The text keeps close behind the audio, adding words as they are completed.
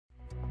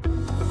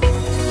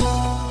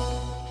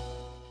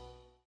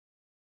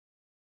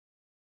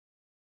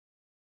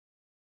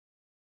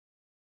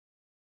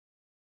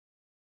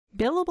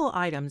Billable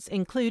items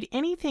include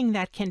anything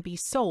that can be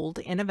sold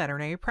in a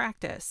veterinary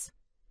practice.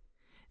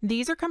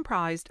 These are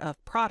comprised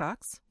of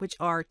products, which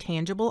are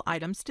tangible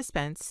items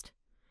dispensed,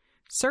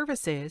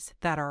 services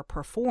that are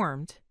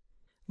performed,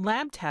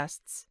 lab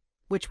tests,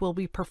 which will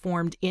be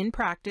performed in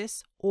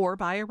practice or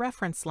by a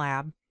reference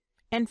lab,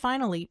 and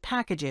finally,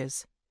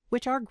 packages,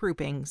 which are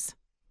groupings.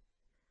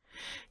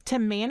 To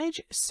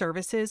manage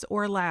services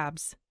or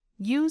labs,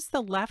 use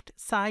the left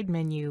side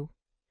menu.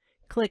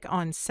 Click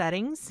on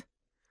Settings,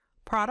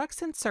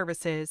 Products and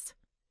Services,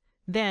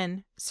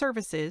 then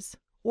Services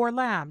or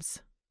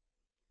Labs.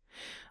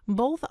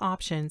 Both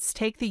options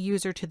take the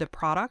user to the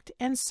Product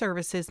and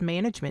Services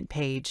Management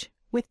page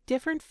with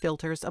different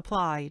filters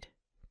applied.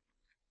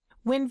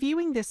 When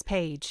viewing this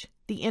page,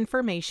 the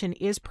information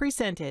is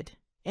presented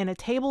in a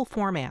table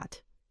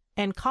format,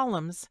 and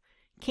columns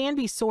can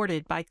be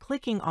sorted by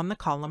clicking on the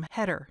column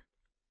header.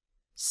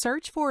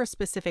 Search for a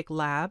specific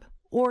lab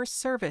or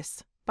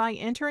service by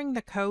entering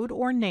the code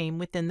or name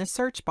within the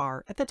search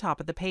bar at the top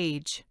of the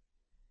page.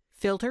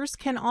 Filters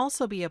can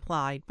also be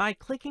applied by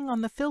clicking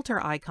on the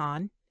filter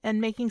icon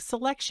and making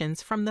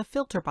selections from the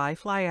Filter by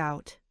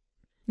flyout.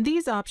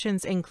 These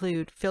options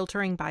include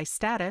filtering by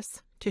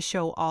status to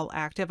show all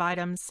active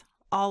items,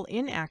 all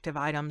inactive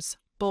items,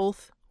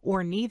 both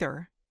or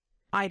neither,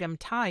 item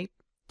type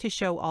to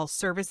show all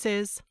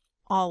services,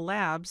 all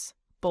labs,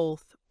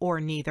 both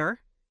or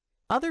neither,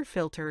 other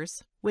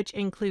filters, which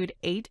include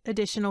 8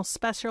 additional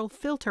special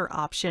filter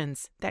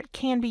options that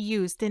can be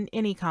used in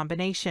any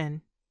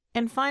combination,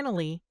 and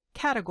finally,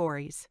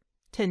 categories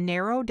to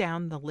narrow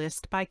down the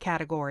list by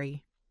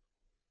category.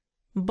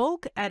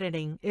 Bulk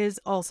editing is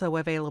also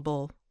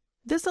available.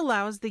 This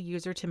allows the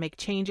user to make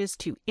changes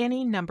to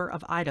any number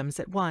of items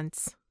at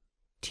once.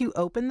 To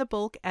open the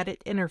bulk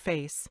edit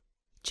interface,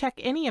 check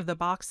any of the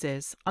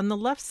boxes on the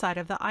left side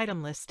of the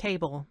item list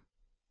table.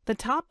 The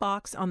top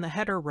box on the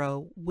header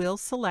row will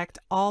select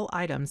all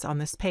items on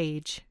this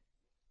page.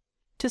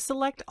 To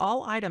select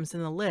all items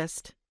in the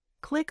list,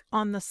 click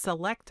on the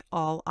Select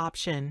All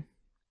option.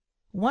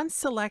 Once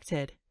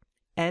selected,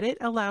 Edit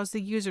allows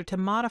the user to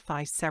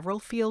modify several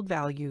field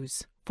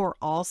values for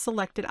all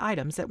selected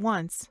items at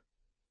once.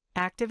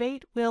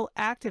 Activate will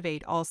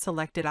activate all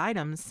selected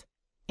items,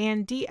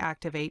 and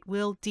Deactivate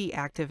will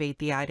deactivate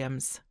the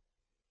items.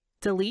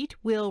 Delete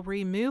will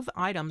remove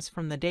items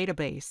from the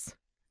database.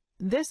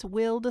 This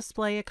will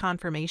display a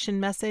confirmation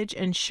message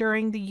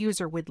ensuring the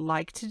user would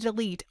like to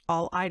delete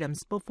all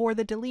items before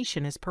the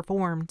deletion is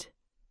performed.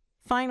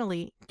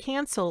 Finally,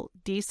 Cancel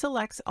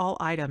deselects all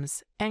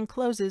items and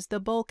closes the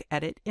bulk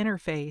edit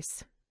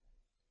interface.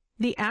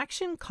 The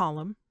Action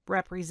column,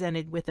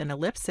 represented with an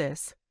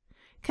ellipsis,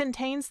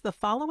 contains the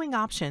following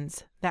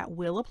options that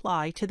will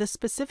apply to the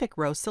specific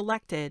row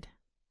selected.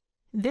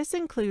 This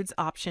includes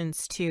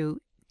options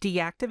to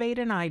deactivate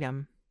an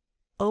item,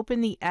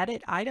 open the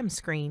Edit Item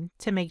screen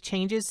to make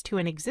changes to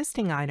an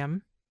existing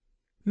item,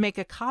 make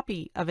a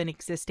copy of an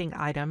existing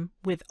item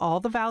with all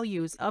the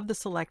values of the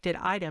selected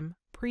item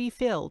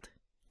pre-filled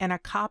and a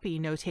copy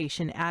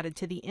notation added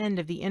to the end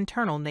of the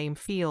internal name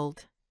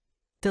field,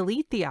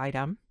 delete the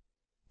item,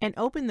 and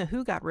open the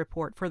Who Got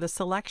report for the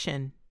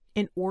selection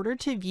in order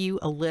to view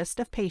a list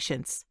of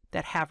patients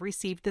that have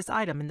received this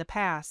item in the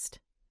past.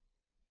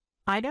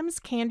 Items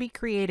can be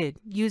created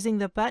using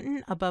the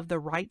button above the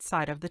right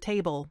side of the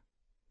table.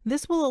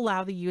 This will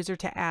allow the user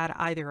to add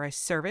either a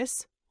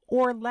service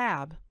or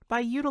lab by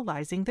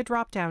utilizing the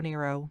drop-down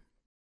arrow.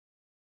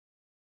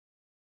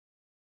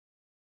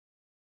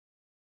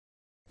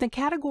 The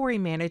category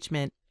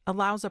management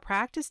allows a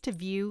practice to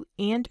view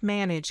and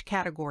manage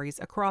categories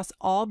across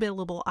all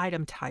billable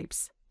item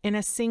types in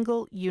a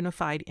single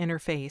unified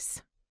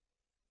interface.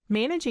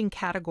 Managing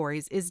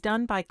categories is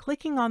done by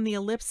clicking on the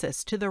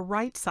ellipsis to the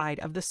right side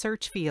of the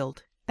search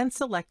field and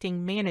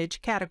selecting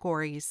Manage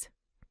Categories.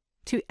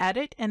 To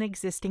edit an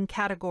existing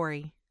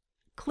category,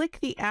 click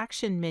the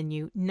Action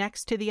menu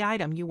next to the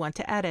item you want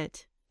to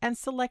edit and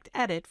select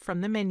Edit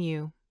from the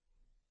menu.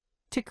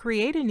 To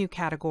create a new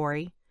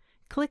category,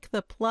 click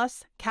the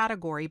plus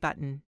Category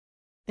button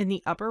in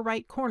the upper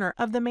right corner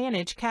of the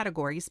Manage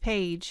Categories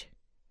page.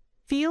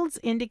 Fields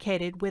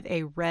indicated with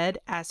a red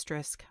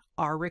asterisk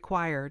are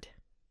required.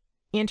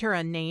 Enter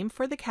a name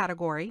for the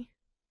category,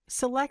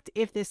 select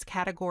if this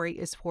category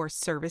is for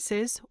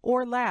services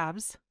or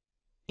labs,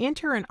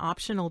 enter an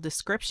optional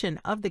description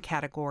of the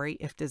category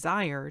if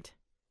desired,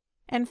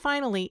 and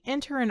finally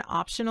enter an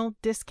optional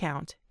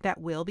discount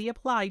that will be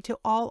applied to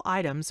all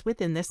items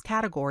within this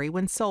category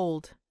when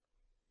sold.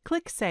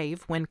 Click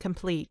Save when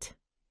complete.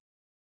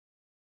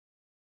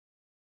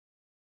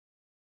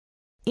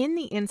 In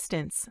the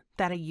instance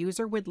that a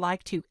user would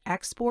like to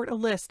export a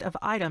list of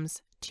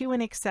items to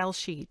an Excel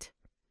sheet,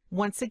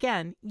 once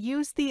again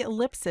use the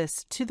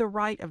ellipsis to the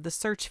right of the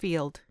search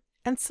field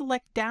and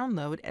select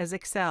Download as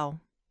Excel.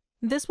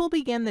 This will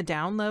begin the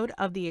download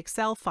of the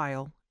Excel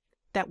file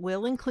that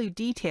will include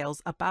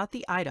details about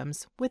the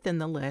items within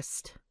the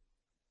list.